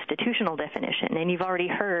greater institutional definition. And you've already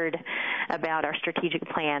heard about our strategic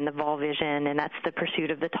plan, the vol vision, and that's the pursuit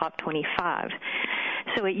of the top 25.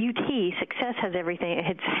 So at UT, success has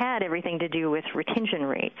had everything to do with retention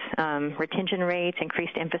rates. Retention rates,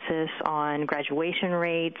 increased emphasis on graduation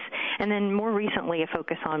rates, and then more recently a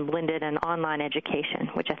focus on blended and online education,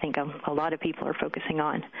 which I think a lot of people are focusing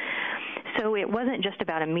on. So it wasn't just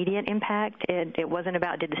about immediate impact. It wasn't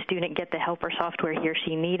about did the student get the help or software he or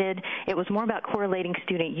she needed. It was more about correlating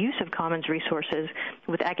student use of Commons resources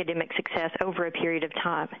with academic success over a period of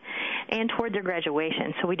time and toward their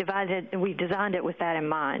graduation. So we designed it with that in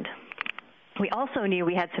mind. We also knew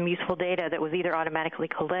we had some useful data that was either automatically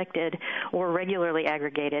collected or regularly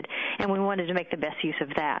aggregated, and we wanted to make the best use of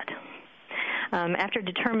that. After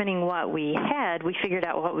determining what we had, we figured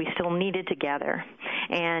out what we still needed to gather,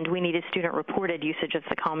 and we needed student-reported usage of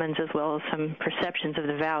the Commons as well as some perceptions of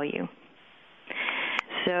the value.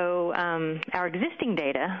 So our existing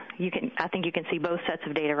data, I think you can see both sets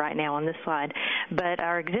of data right now on this slide, but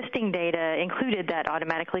our existing data included that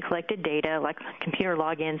automatically collected data like computer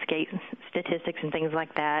logins, statistics, and things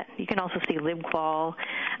like that. You can also see LibQual,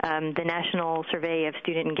 the National Survey of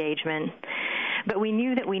Student Engagement. But we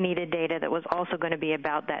knew that we needed data that was also going to be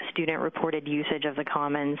about that student-reported usage of the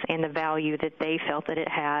Commons and the value that they felt that it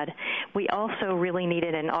had. We also really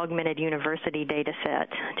needed an augmented university data set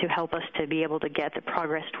to help us to be able to get the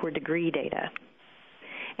progress toward degree data.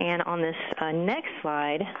 And on this next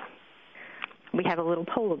slide, we have a little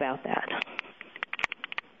poll about that.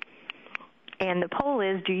 And the poll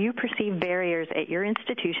is, do you perceive barriers at your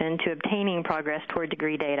institution to obtaining progress toward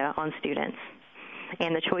degree data on students?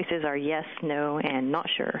 And the choices are yes, no, and not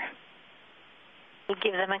sure. We'll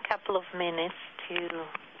give them a couple of minutes to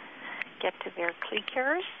get to their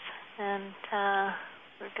clickers, and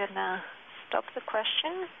we're going to stop the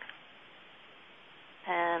question.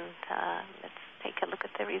 And let's take a look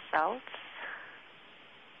at the results.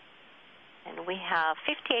 And we have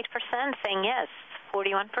 58% saying yes,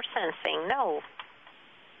 41% saying no.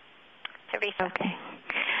 Teresa. Okay.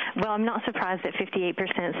 Well, I'm not surprised that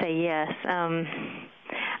 58% say yes.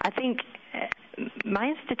 I think my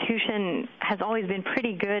institution has always been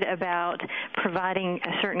pretty good about providing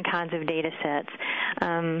certain kinds of data sets.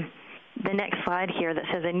 The next slide here that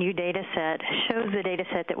says a new data set shows the data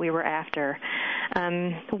set that we were after.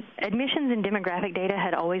 Admissions and demographic data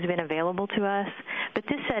had always been available to us, but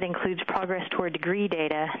this set includes progress toward degree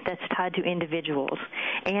data that's tied to individuals,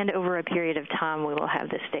 and over a period of time we will have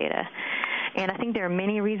this data. And I think there are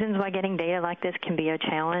many reasons why getting data like this can be a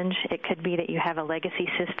challenge. It could be that you have a legacy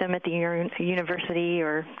system at the university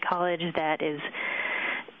or college that is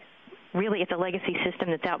really it's a legacy system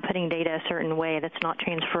that's outputting data a certain way that's not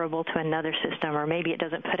transferable to another system, or maybe it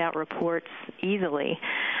doesn't put out reports easily.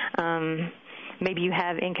 Maybe you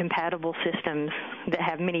have incompatible systems that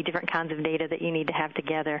have many different kinds of data that you need to have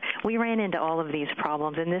together. We ran into all of these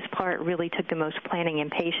problems, and this part really took the most planning and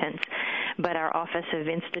patience. But our Office of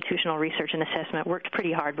Institutional Research and Assessment worked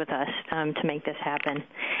pretty hard with us to make this happen,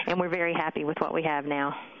 and we're very happy with what we have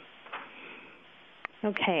now.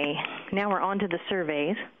 Okay, now we're on to the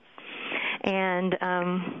surveys. And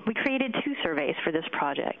we created two surveys for this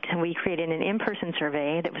project. And we created an in-person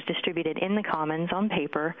survey that was distributed in the Commons on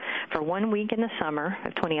paper for 1 week in the summer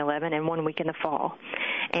of 2011 and 1 week in the fall.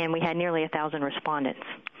 And we had nearly 1,000 respondents.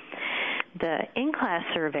 The in-class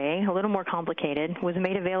survey, a little more complicated, was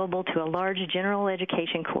made available to a large general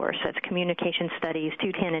education course. That's Communication Studies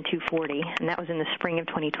 210 and 240, and that was in the spring of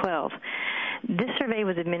 2012. This survey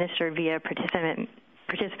was administered via participant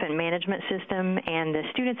participant management system, and the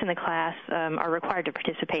students in the class are required to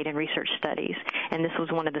participate in research studies, and this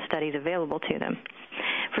was one of the studies available to them.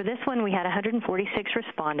 For this one, we had 146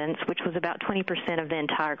 respondents, which was about 20% of the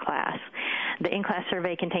entire class. The in-class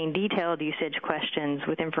survey contained detailed usage questions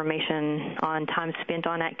with information on time spent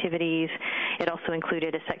on activities. It also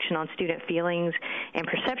included a section on student feelings and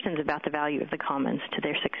perceptions about the value of the commons to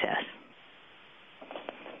their success.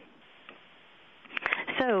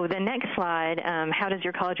 So the next slide, how does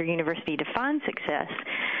your college or university define success?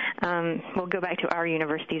 We'll go back to our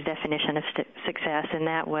university's definition of success, and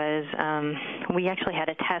that was we actually had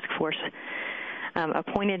a task force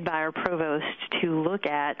appointed by our provost to look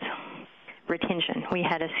at retention. We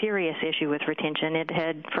had a serious issue with retention. It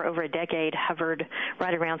had, for over a decade, hovered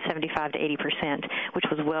right around 75 to 80%, which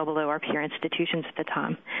was well below our peer institutions at the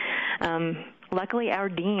time. Luckily, our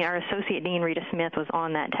dean, our associate dean, Rita Smith, was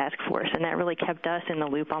on that task force, and that really kept us in the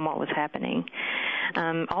loop on what was happening.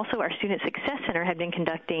 Also, our Student Success Center had been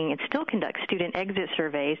conducting, and still conducts, student exit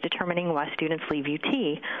surveys determining why students leave UT.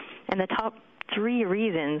 And the top 3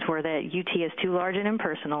 reasons were that UT is too large and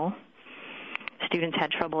impersonal, students had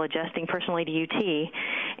trouble adjusting personally to UT,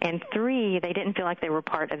 and 3, they didn't feel like they were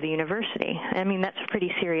part of the university. I mean, that's a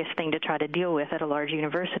pretty serious thing to try to deal with at a large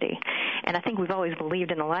university. And I think we've always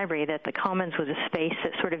believed in the library that the Commons was a space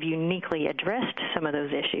that sort of uniquely addressed some of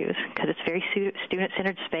those issues, because it's very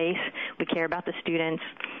student-centered space. We care about the students.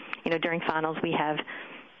 You know, during finals, we have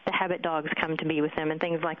the habit dogs come to be with them and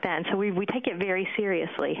things like that. And so we take it very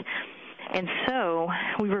seriously. And so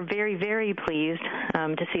we were very, very pleased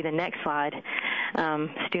to see the next slide,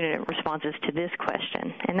 student responses to this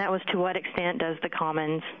question. And that was, to what extent does the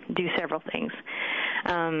Commons do several things?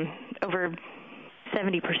 Over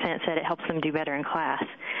 70% said it helps them do better in class.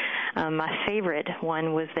 My favorite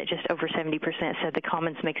one was that just over 70% said the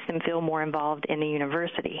Commons makes them feel more involved in the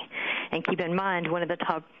university. And keep in mind, one of the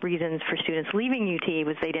top reasons for students leaving UT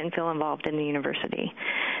was they didn't feel involved in the university.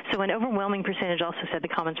 So an overwhelming percentage also said the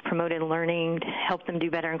Commons promoted learning, helped them do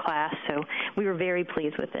better in class. So we were very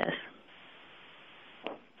pleased with this.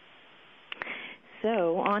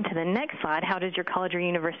 So on to the next slide, how does your college or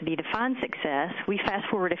university define success? We fast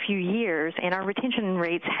forward a few years, and our retention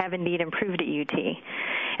rates have indeed improved at UT.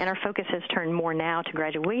 And our focus has turned more now to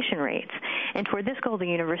graduation rates. And toward this goal, the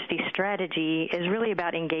university strategy is really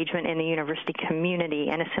about engagement in the university community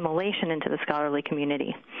and assimilation into the scholarly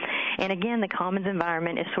community. And again, the Commons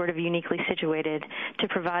environment is sort of uniquely situated to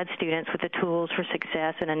provide students with the tools for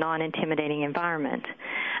success in a non-intimidating environment.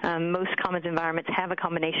 Most Commons environments have a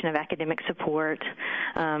combination of academic support,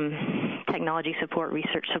 technology support,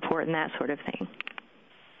 research support, and that sort of thing.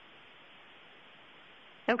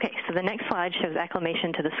 Okay, so the next slide shows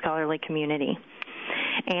acclimation to the scholarly community.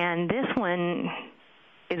 And this one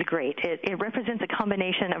is great. It represents a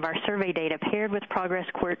combination of our survey data paired with progress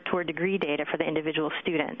toward degree data for the individual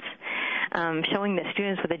students, showing that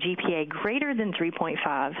students with a GPA greater than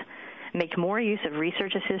 3.5 make more use of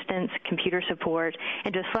research assistance, computer support,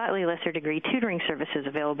 and to a slightly lesser degree tutoring services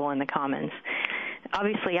available in the Commons.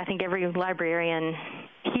 Obviously, I think every librarian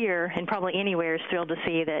here and probably anywhere is thrilled to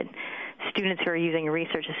see that students who are using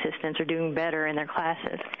research assistance are doing better in their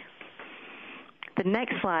classes. The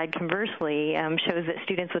next slide, conversely, shows that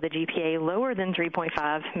students with a GPA lower than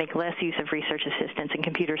 3.5 make less use of research assistance and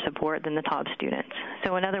computer support than the top students.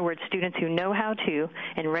 So in other words, students who know how to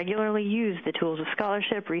and regularly use the tools of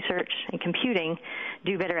scholarship, research, and computing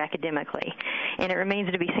do better academically. And it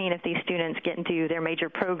remains to be seen if these students get into their major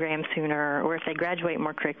programs sooner or if they graduate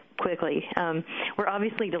more quickly. We're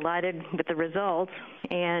obviously delighted with the results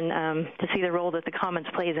and to see the role that the Commons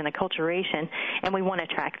plays in acculturation, and we want to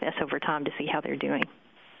track this over time to see how they're doing.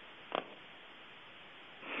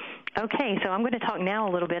 Okay, so I'm going to talk now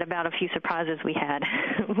a little bit about a few surprises we had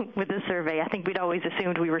with this survey. I think we'd always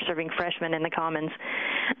assumed we were serving freshmen in the Commons.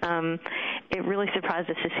 It really surprised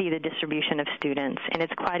us to see the distribution of students, and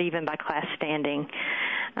it's quite even by class standing.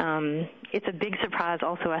 It's a big surprise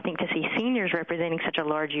also, I think, to see seniors representing such a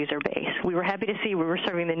large user base. We were happy to see we were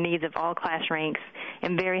serving the needs of all class ranks,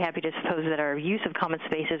 and very happy to suppose that our use of common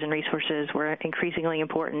spaces and resources were increasingly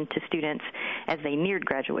important to students as they neared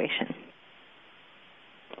graduation.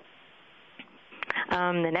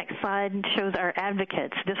 The next slide shows our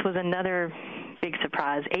advocates. This was another big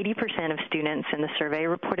surprise. 80% of students in the survey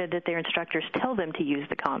reported that their instructors tell them to use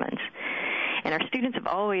the Commons. And our students have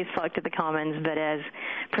always flocked to the Commons, but as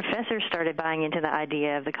professors started buying into the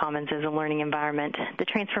idea of the Commons as a learning environment, the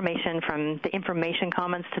transformation from the information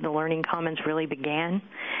commons to the learning commons really began.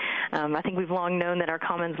 I think we've long known that our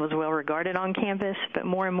Commons was well regarded on campus, but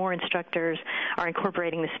more and more instructors are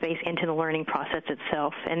incorporating the space into the learning process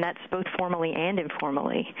itself, and that's both formally and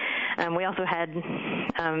informally. We also had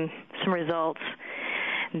some results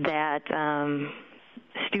that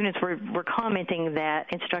students were commenting that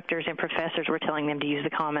instructors and professors were telling them to use the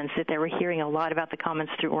Commons, that they were hearing a lot about the Commons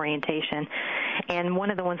through orientation. And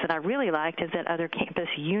one of the ones that I really liked is that other campus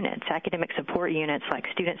units, academic support units like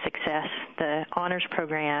Student Success, the Honors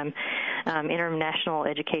Program, International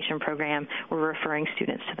Education Program, were referring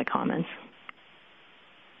students to the Commons.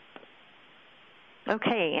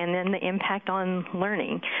 Okay, and then the impact on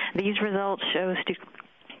learning. These results show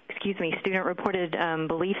student-reported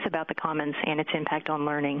beliefs about the Commons and its impact on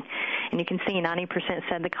learning. And you can see 90%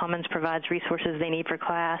 said the Commons provides resources they need for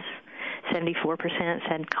class. 74%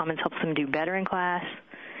 said Commons helps them do better in class.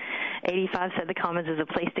 85 said the Commons is a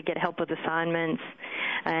place to get help with assignments,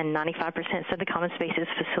 and 95% said the Commons spaces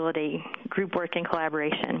facilitate group work and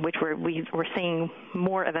collaboration, which we're seeing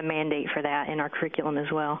more of a mandate for that in our curriculum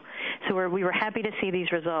as well. So we were happy to see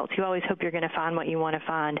these results. You always hope you're going to find what you want to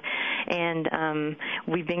find, and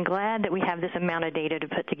we've been glad that we have this amount of data to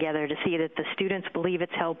put together to see that the students believe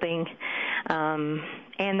it's helping,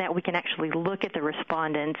 and that we can actually look at the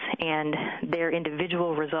respondents and their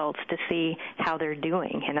individual results to see how they're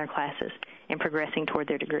doing in their classes and progressing toward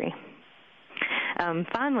their degree.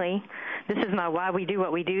 Finally, this is my why we do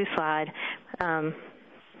what we do slide.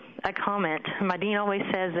 A comment. My dean always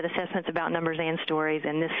says that assessment's about numbers and stories,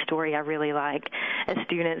 and this story I really like. A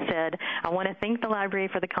student said, "I want to thank the library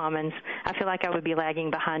for the Commons. I feel like I would be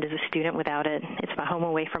lagging behind as a student without it. It's my home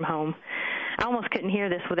away from home." I almost couldn't hear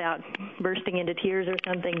this without bursting into tears or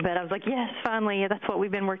something, but I was like, yes, finally, that's what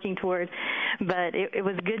we've been working toward. But it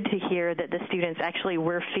was good to hear that the students actually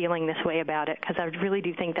were feeling this way about it, because I really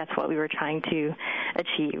do think that's what we were trying to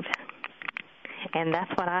achieve. And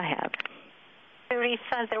that's what I have.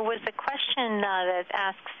 Teresa, there was a question that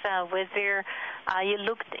asks whether you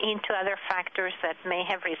looked into other factors that may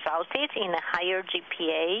have resulted in a higher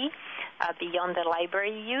GPA beyond the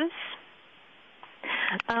library use?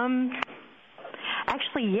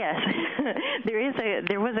 Actually, yes.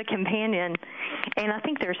 There was a companion, and I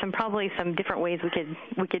think there's probably some different ways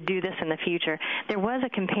we could do this in the future. There was a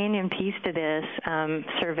companion piece to this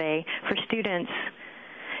survey for students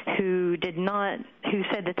who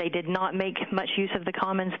said that they did not make much use of the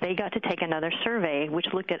Commons. They got to take another survey which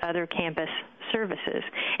looked at other campus services.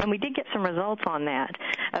 And we did get some results on that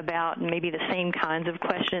about maybe the same kinds of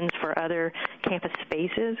questions for other campus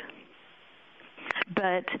spaces.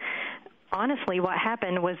 But honestly, what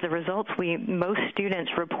happened was the results, most students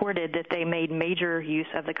reported that they made major use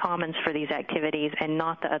of the Commons for these activities and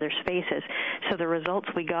not the other spaces. So the results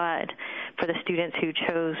we got for the students who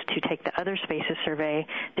chose to take the other spaces survey,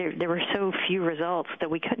 there were so few results that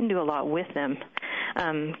we couldn't do a lot with them.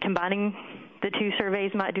 Combining the two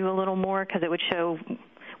surveys might do a little more, because it would show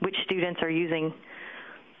which students are using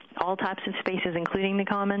all types of spaces, including the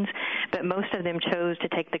Commons, but most of them chose to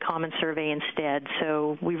take the Commons survey instead,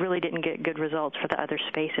 so we really didn't get good results for the other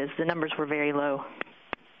spaces. The numbers were very low.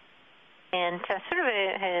 And sort of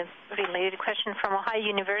a related question from Ohio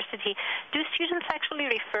University, do students actually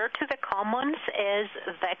refer to the Commons as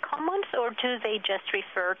the Commons, or do they just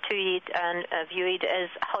refer to it and view it as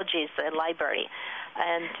Hodges, the library?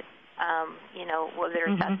 And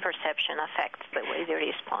whether that perception affects the way they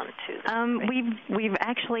respond to We've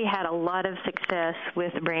actually had a lot of success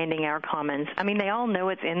with branding our Commons. I mean, they all know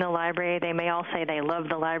it's in the library. They may all say they love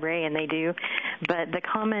the library, and they do. But the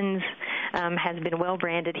Commons has been well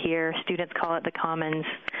branded here. Students call it the Commons.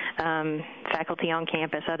 Faculty on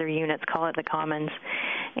campus, other units call it the Commons.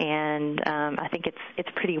 And I think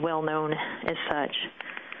it's pretty well known as such.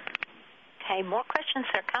 Okay, more questions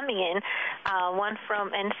are coming in. One from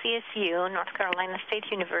NCSU, North Carolina State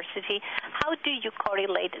University. How do you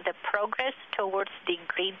correlate the progress towards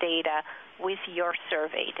degree data with your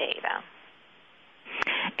survey data?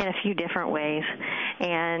 In a few different ways.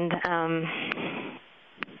 And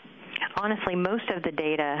honestly, most of the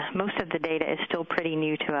data is still pretty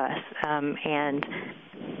new to us, and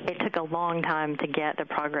it took a long time to get the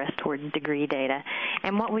progress towards degree data.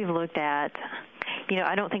 And what we've looked at,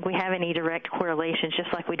 I don't think we have any direct correlations,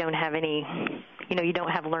 just like we don't have any, you don't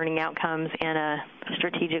have learning outcomes in a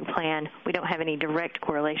strategic plan. We don't have any direct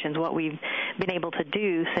correlations. What we've been able to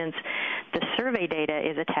do, since the survey data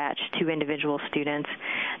is attached to individual students.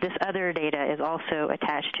 This other data is also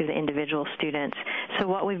attached to the individual students. So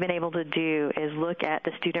what we've been able to do is look at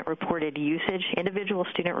the student-reported usage, individual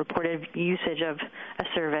student-reported usage of a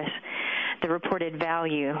service, the reported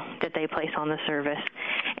value that they place on the service,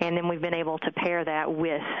 and then we've been able to pair that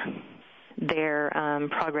with their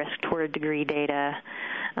progress toward degree data,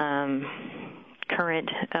 current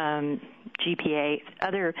GPA,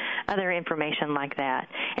 other information like that.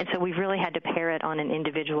 And so we've really had to pair it on an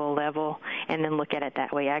individual level and then look at it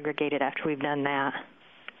that way, aggregate it after we've done that.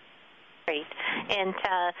 Great. And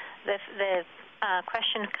the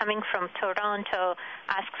question coming from Toronto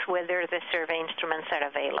asks whether the survey instruments are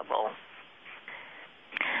available.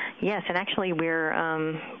 Yes, and actually we're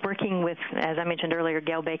working with, as I mentioned earlier,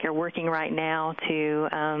 Gail Baker, working right now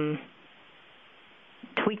to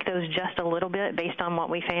tweak those just a little bit based on what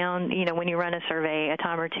we found. You know, when you run a survey a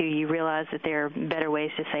time or two, you realize that there are better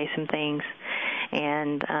ways to say some things,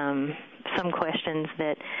 and some questions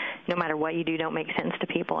that no matter what you do don't make sense to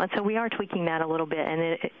people. And so we are tweaking that a little bit,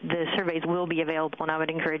 and the surveys will be available, and I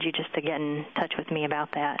would encourage you just to get in touch with me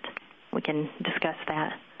about that. We can discuss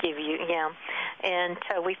that. And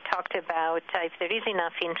we've talked about if there is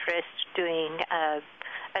enough interest doing a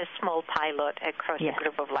small pilot across a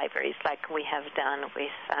group of libraries like we have done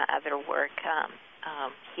with other work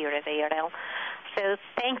here at ARL. So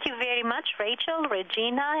thank you very much, Rachel,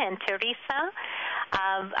 Regina, and Teresa.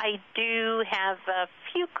 I do have a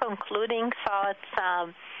few concluding thoughts.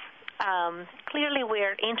 Clearly,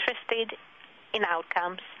 we're interested in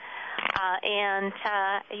outcomes. And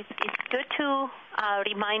it's good to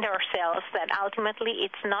remind ourselves that ultimately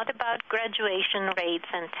it's not about graduation rates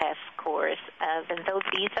and test scores, even though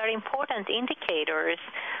these are important indicators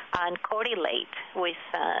and correlate with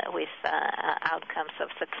outcomes of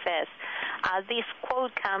success. This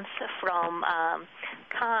quote comes from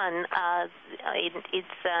Kahn. It's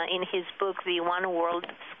in his book, The One World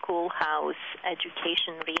Schoolhouse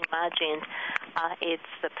Education Reimagined.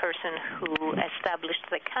 It's the person who established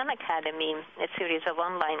the Khan Academy, a series of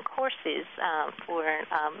online courses for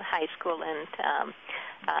high school and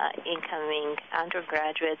incoming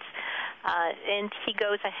undergraduates. And he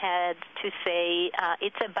goes ahead to say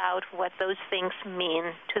it's about what those things mean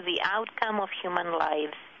to the outcome of human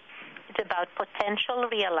lives. It's about potential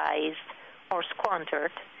realized or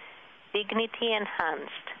squandered, dignity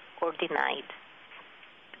enhanced or denied.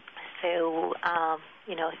 So,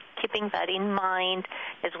 keeping that in mind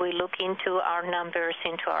as we look into our numbers,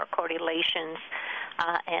 into our correlations,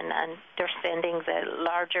 and understanding the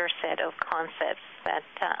larger set of concepts that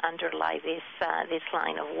underlie this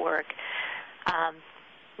line of work.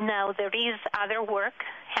 Now, there is other work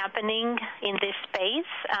happening in this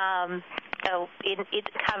space. It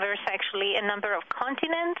covers actually a number of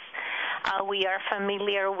continents. We are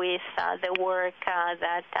familiar with the work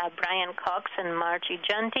that Brian Cox and Margie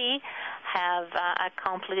Jundy have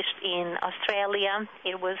accomplished in Australia.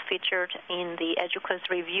 It was featured in the EDUCAUSE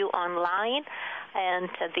Review online, and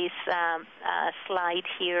this slide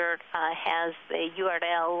here has the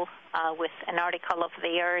URL with an article of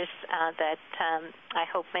theirs that I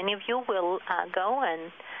hope many of you will go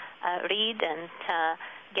and read and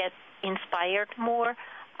get inspired more.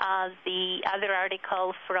 The other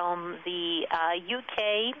article from the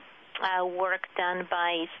UK, work done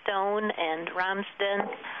by Stone and Ramsden,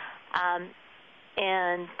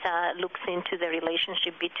 and looks into the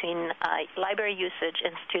relationship between library usage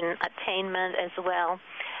and student attainment as well.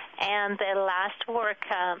 And the last work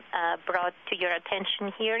brought to your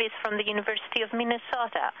attention here is from the University of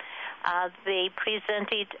Minnesota. They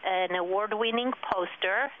presented an award-winning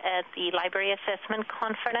poster at the Library Assessment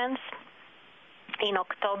Conference in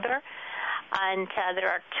October, and there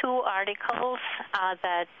are 2 articles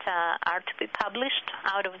that are to be published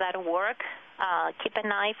out of that work. Keep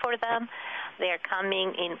an eye for them. They are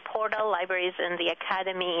coming in Portal, Libraries, and the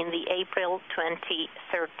Academy in the April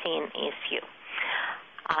 2013 issue.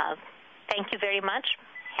 Thank you very much.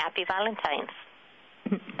 Happy Valentine's.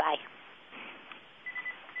 Bye.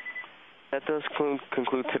 That does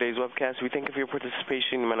conclude today's webcast. We thank you for your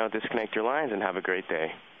participation. You may now disconnect your lines and have a great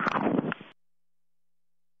day.